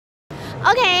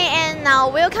Okay, and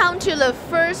now welcome to the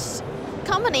first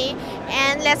company,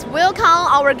 and let's welcome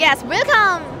our guests.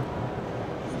 Welcome.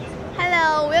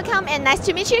 Hello, welcome, and nice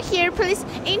to meet you here. Please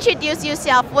introduce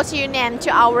yourself. What's your name to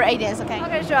our audience? Okay.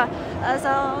 Okay, sure.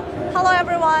 Hello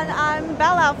everyone. I'm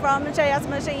Bella from JS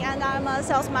Machine, and I'm a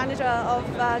sales manager of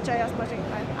JS Machine.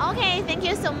 Okay, thank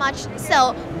you so much.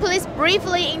 So, please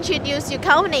briefly introduce your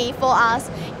company for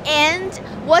us, and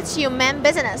what's your main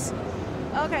business?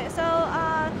 Okay, so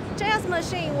JS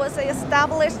Machine was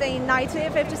established in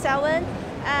 1957,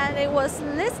 and it was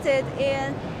listed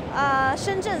in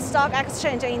Shenzhen Stock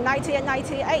Exchange in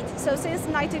 1998. So since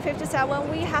 1957,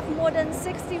 we have more than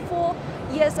 64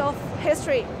 years of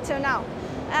history till now.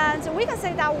 And we can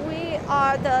say that we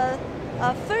are the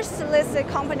first listed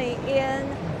company in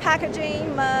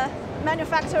packaging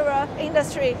manufacturer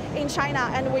industry in China,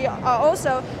 and we are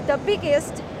also the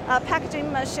biggest packaging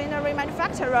machinery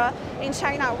manufacturer in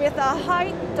China with a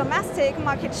high domestic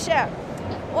market share.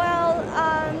 Well,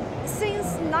 since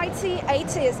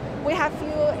 1980s, we have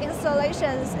few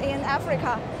installations in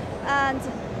Africa, and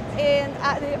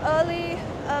at the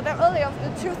very early of the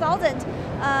 2000,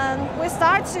 we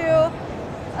start to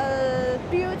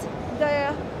build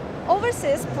the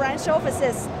overseas branch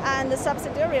offices and the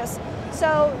subsidiaries.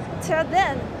 So till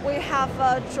then, we have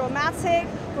a dramatic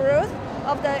growth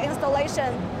of the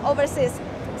installation overseas.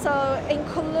 So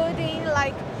including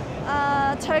like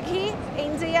Turkey,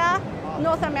 India,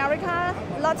 North America,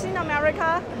 Latin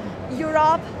America,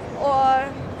 Europe, or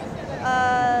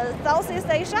Southeast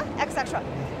Asia, etc.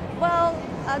 Well,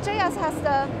 JS has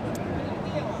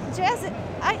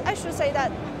I should say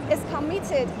that it's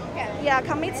committed,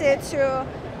 committed to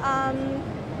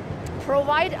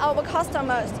provide our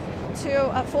customers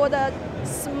for the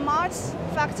smart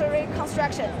factory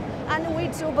construction. And we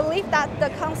do believe that the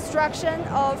construction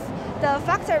of the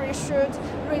factory should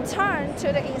return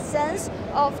to the essence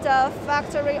of the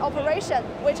factory operation,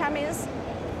 which I means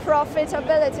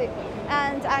profitability.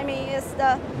 And I mean it's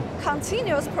the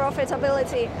continuous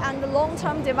profitability and the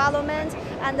long-term development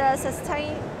and the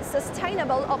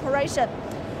sustainable operation.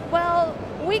 Well,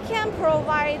 we can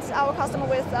provide our customer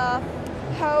with a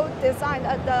whole design,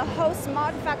 the whole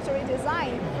smart factory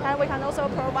design, and we can also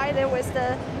provide it with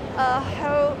the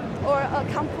whole or a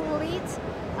complete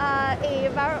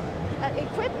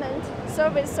equipment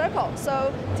service circle.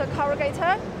 So the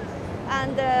corrugator,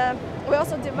 and we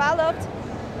also develop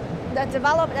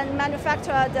and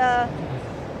manufacture the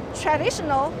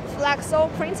traditional flexo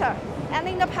printer. And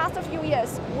in the past few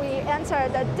years, we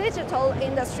entered the digital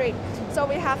industry. So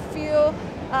we have few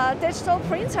digital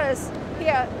printers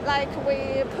here, like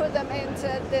we put them into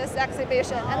this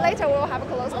exhibition, and later we'll have a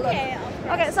closer look.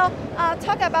 Okay, so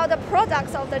talk about the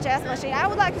products of the JS Machine. I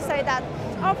would like to say that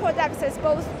our products is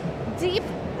both deep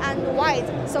and wide.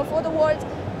 So for the word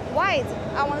wide,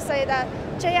 I want to say that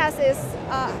JS is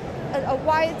a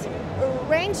wide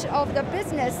range of the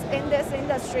business in this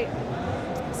industry.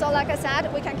 So like I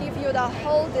said, we can give you the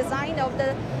whole design of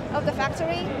the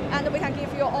factory, and we can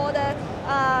give you all the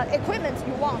equipment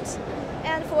you want.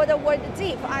 And for the word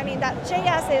deep, I mean that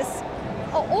JS is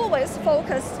always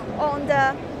focused on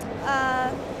the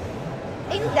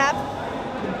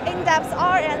in-depth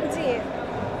R&D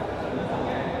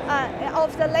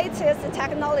of the latest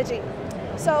technology.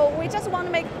 So we just want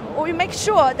to make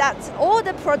sure that all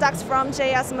the products from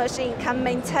JS Machine can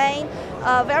maintain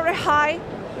a very high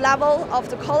level of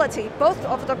the quality, both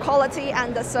of the quality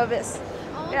and the service.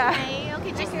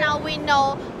 Okay, just now we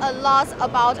know a lot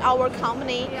about our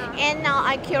company, and now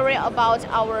I'm curious about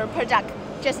our product.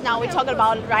 Just now we talked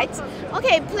about it, right?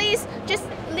 Okay, please just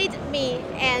lead me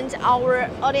and our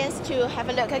audience to have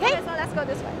a look, okay? So let's go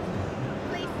this way.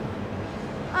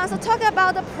 Please. So talk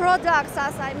about the products,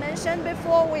 as I mentioned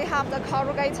before, we have the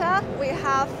corrugator, we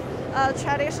have a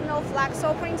traditional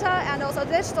flexo printer, and also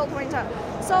digital printer.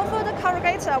 So for the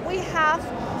corrugator, we have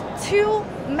two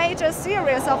major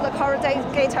series of the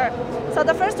corrugator. So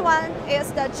the first one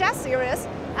is the Jet series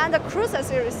and the Cruiser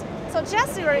series. So Jet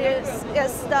series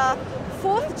is the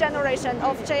fourth generation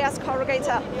of JS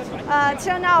corrugator.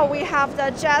 Till now we have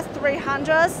the Jet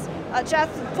 300s, Jet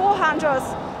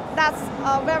 400s. That's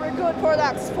very good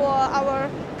products for our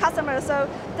customers. So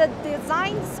the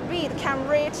design speed can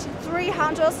reach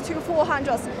 300s to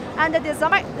 400s, and the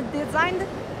design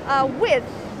width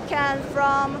can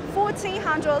from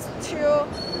 1400s to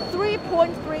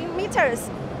 3.3 meters.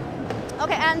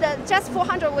 Okay, and the Jet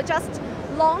 400 we just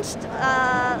launched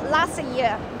last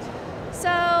year. So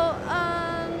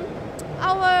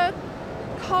our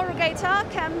corrugator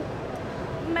can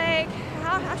make,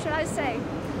 how should I say,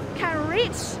 can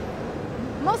reach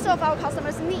most of our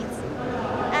customers' needs.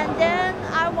 And then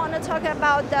I want to talk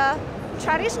about the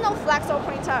traditional flexo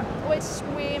printer, which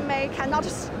we cannot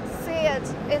see it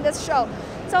in this show.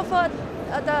 So for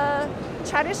the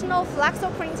traditional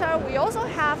flexo printer, we also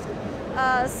have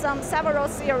several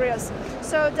series.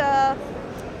 So the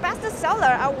best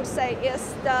seller, I would say, is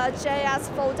the JS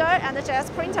folder and the JS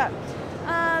printer.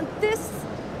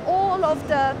 All of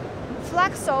the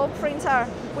flexo printer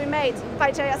we made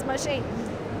by JS Machine,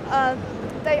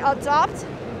 they adopt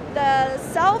the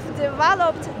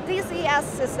self-developed DCS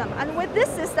system. And with this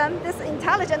system, this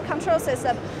intelligent control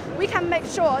system, we can make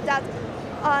sure that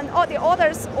all the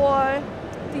orders or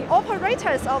the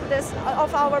operators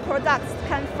of our products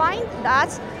can find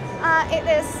that it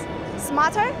is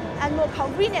smarter and more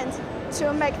convenient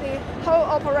to make the whole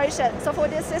operation. So for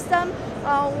this system,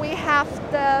 we have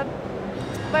the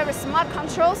very smart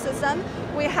control system.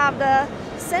 We have the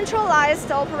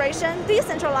centralized operation,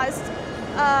 decentralized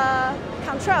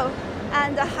control,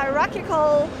 and the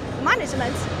hierarchical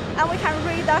management. And we can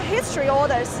read the history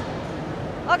orders.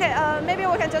 Okay, maybe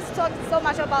we can just talk so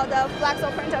much about the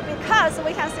flexo printer because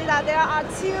we can see that there are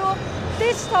 2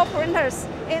 digital printers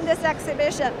in this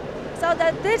exhibition. So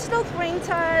the digital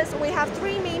printers, we have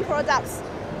 3 main products.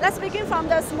 Let's begin from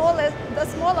the smaller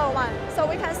one. So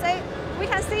we can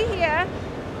see here,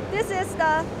 this is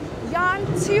the Yarn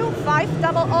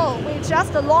 2500. We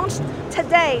just launched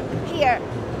today here.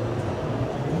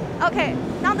 Okay,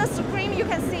 now the screen you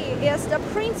can see is the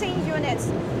printing unit.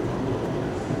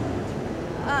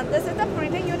 This is the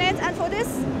printing unit, and for this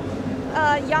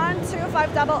Yarn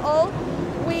 2500,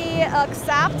 we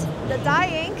accept the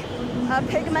dye ink,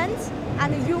 pigment,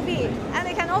 and UV, and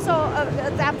it can also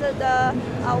adapt the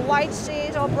white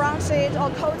sheet or brown sheet or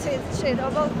coated sheet,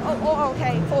 all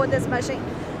okay for this machine.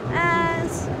 And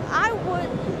I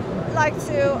would like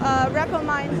to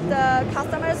recommend the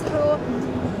customers who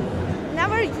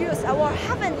never used or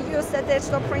haven't used a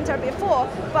digital printer before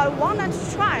but wanted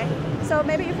to try. So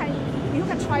maybe you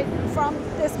can try from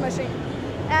this machine.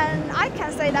 And I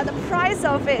can say that the price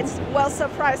of it will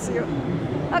surprise you.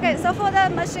 Okay, so for the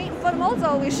machine, for the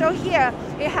model we show here,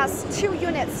 it has 2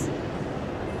 units.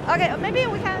 Okay, maybe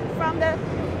we can from the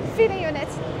feeding unit.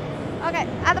 Okay,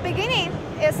 at the beginning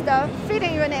is the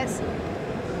feeding unit.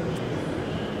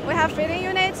 We have feeding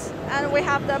units and we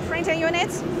have the printing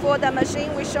units for the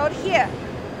machine we showed here.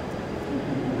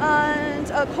 And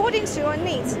according to your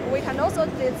needs, we can also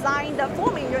design the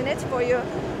forming unit for you.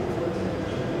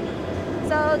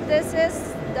 So this is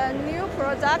the new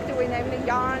product we named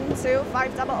Yarn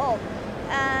 2500.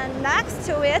 And next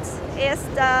to it is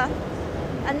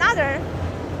another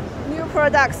new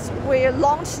product we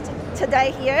launched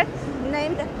today here,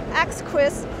 named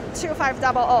X-Quiz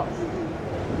 2500.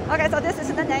 Okay, so this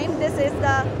is the name, this is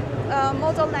the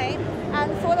model name.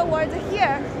 And for the word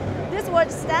here, this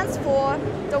word stands for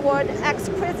the word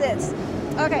exquisite.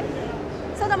 Okay,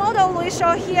 so the model we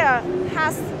show here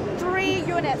has 3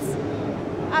 units.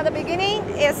 At the beginning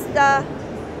is the,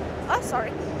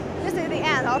 this is the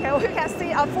end. Okay, we can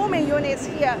see a forming units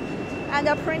here, and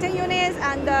the printing units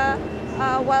and the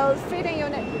feeding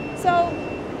unit. So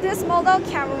this model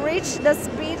can reach the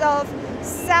speed of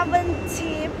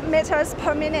 70 meters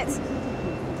per minute,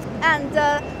 and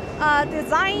the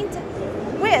designed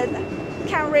width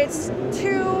can reach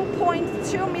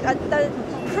 2.2 meters. The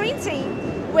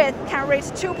printing width can reach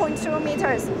 2.2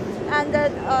 meters, and the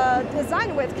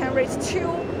design width can reach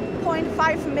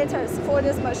 2.5 meters for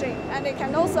this machine. And it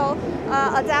can also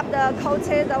adapt the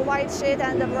coated, the white sheet,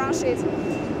 and the brown sheet.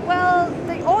 Well,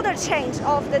 the order change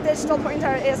of the digital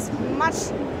printer is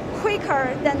much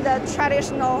quicker than the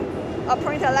traditional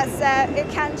printer. Let's say it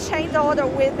can change the order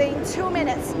within 2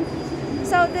 minutes.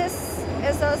 So this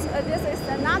is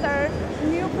another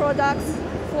new product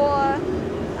for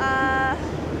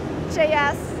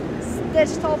JS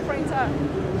digital printer.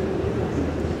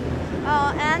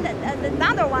 And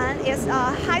another one is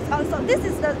high. So this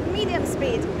is the medium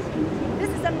speed. This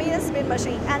is the medium speed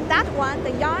machine, and that one,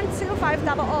 the Yarn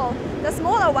 2500, the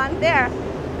smaller one there,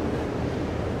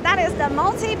 that is the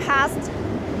multi-pass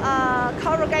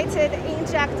corrugated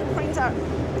inkjet printer.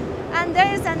 And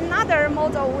there is another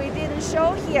model we didn't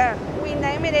show here. We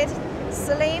named it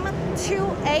Slim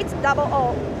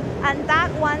 2800, and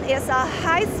that one is a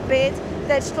high-speed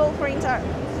digital printer.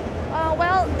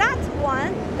 Well, that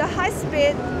one, the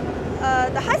high-speed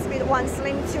one,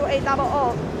 Slim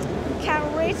 2800,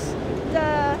 can reach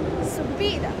the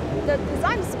speed. The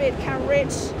design speed can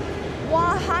reach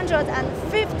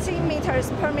 150 meters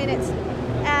per minute,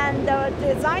 and the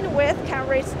design width can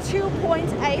reach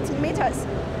 2.8 meters.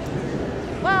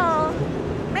 Well,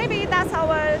 maybe that's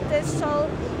our digital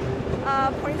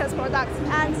printers products.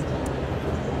 And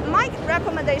my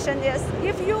recommendation is,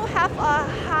 if you have a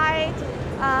high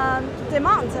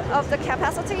demand of the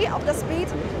capacity of the speed,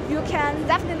 you can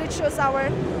definitely choose our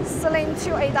Slim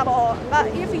 2800. But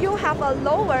if you have a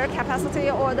lower capacity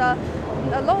or the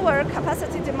lower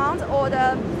capacity demand or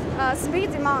the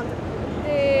speed demand,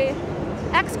 the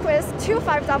X-Quiz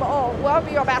 2500 will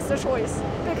be your best choice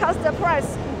because the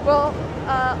price will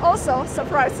also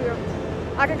surprise you.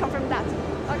 I can confirm that.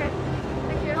 Okay,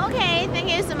 thank you. Okay, thank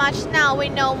you so much. Now we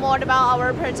know more about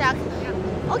our product.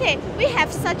 Okay, we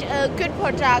have such a good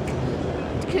product.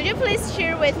 Could you please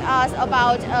share with us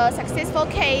about a successful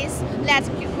case that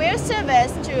will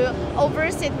service to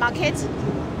overseas market?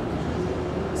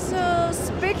 So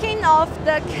speaking of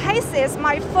the cases,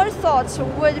 my first thought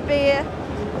would be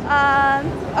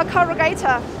a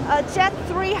corrugator, a Jet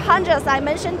 300 I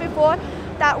mentioned before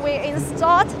that we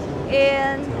installed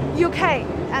in UK,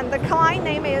 and the client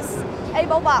name is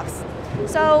Able Box.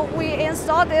 So we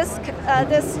installed this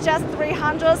Jet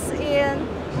 300 in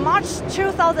March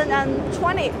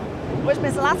 2020, which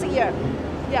means last year.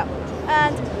 Yeah,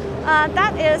 and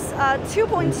that is a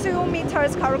 2.2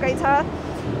 meters corrugator,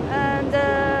 and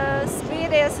the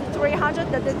speed is 300.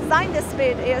 The design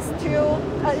speed is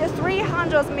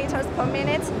 300 meters per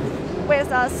minute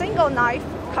with a single knife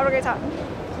corrugator.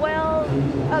 Well,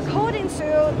 according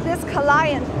to this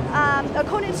client,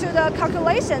 according to the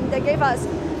calculation they gave us,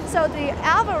 so the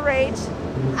average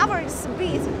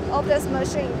speed of this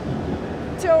machine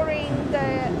during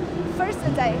the first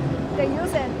day they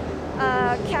use it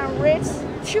can reach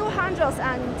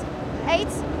 208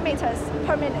 meters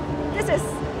per minute. This is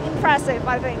impressive,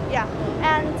 I think, yeah.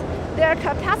 And their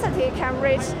capacity can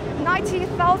reach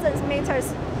 90,000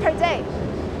 meters per day.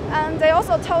 And they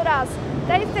also told us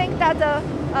they think that the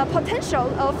potential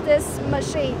of this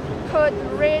machine could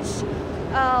reach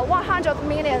 100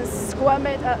 million square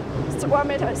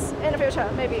meters in the future,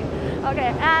 maybe.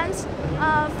 Okay, and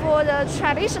for the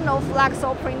traditional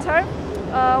flexo printer,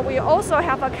 we also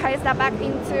have a case that back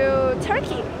into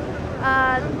Turkey,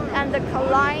 and the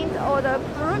client or the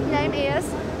group name is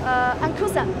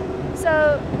Ankusan.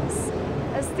 So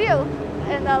still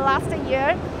in the last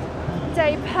year,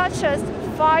 they purchased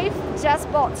 5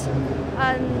 JetBots,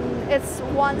 and it's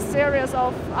one series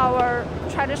of our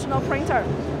traditional printer.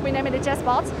 We name it the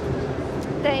JetBot.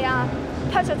 They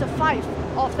purchased 5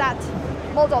 of that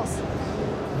models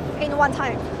in one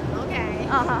time. Okay.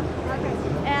 Okay.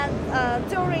 And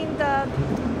during the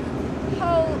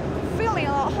whole feeling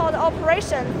or whole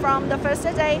operation from the first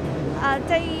day,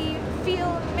 they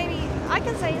feel maybe I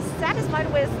can say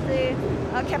satisfied with the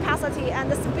capacity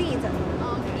and the speed.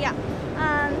 Yeah.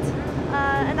 And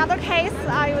another case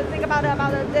I would think about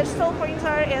a digital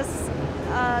printer is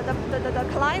the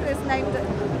client is named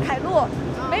Kailuo.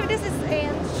 Maybe this is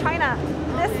in China.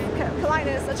 This client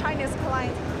is a Chinese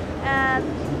client, and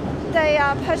they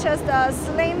purchased the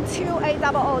Slim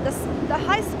 2800, the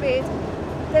high-speed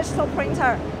digital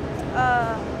printer,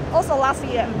 also last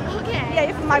year. Okay. Yeah,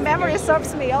 if my memory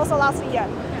serves me, also last year.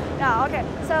 Yeah, okay.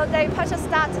 So they purchased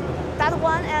that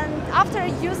one, and after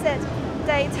use it,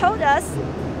 they told us,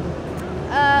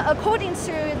 according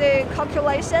to the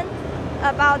calculation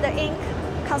about the ink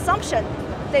consumption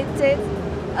they did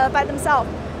by themselves,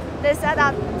 they said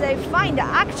that they find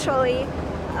actually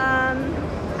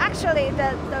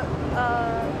the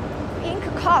ink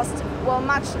cost were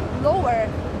much lower.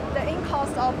 The ink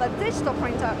cost of a digital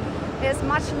printer is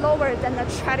much lower than the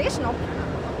traditional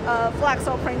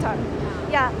flexo printer.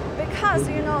 Yeah, because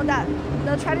you know that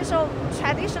the traditional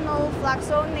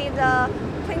flexo need a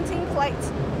printing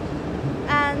plate,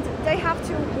 and they have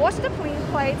to wash the printing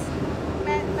plate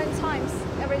many times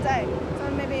every day.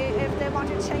 So maybe if they want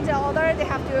to change the order, they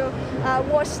have to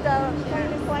wash the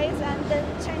printing plate and then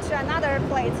change to another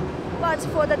plate. But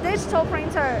for the digital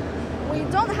printer, we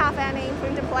don't have any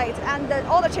printing plate, and the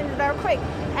order change is very quick,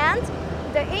 and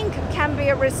the ink can be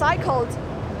recycled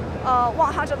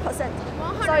 100%.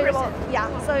 So it will,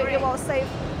 so it will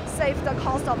save the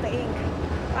cost of the ink.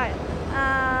 Right.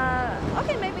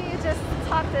 Okay, maybe you just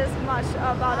talk this much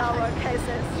about our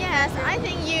cases. Yes, I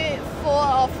think you full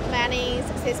of many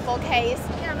successful cases.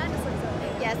 Yeah, many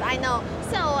successful. Yes, I know.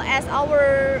 So as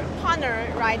our partner,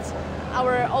 right,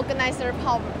 our organizer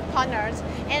partners,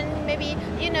 and maybe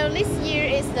this year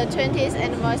is the 20th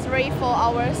anniversary for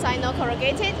our Sino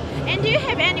Corrugated. And do you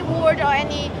have any word or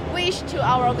any wish to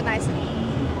our organizer?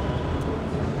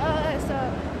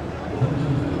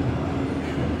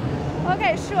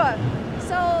 Okay, sure.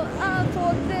 So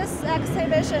for this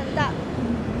exhibition, that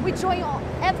we join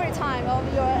every time of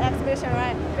your exhibition,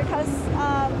 right? Because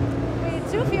we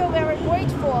do feel very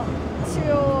grateful to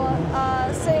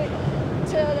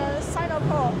the Sino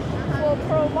Pro for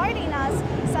providing us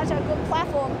such a good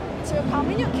platform to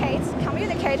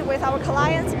communicate with our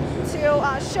clients, to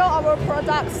show our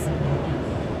products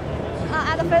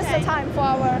at the first time for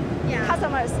our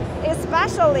customers,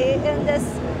 especially in this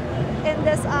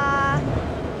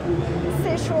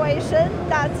situation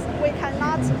that we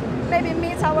cannot maybe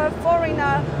meet our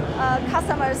foreigner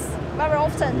customers very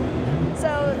often.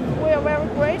 So we are very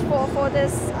grateful for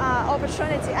this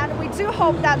opportunity, and we do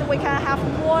hope that we can have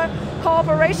more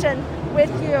cooperation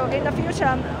with you in the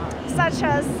future, such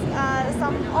as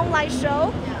some online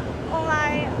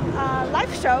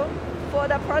live show for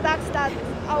the products that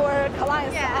our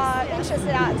clients are interested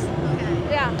at.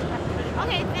 Okay. Yeah.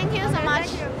 Okay, thank you so much.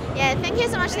 Thank you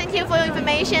so much. Thank you for your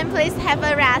information. Please have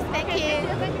a rest. Thank you.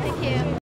 Thank you.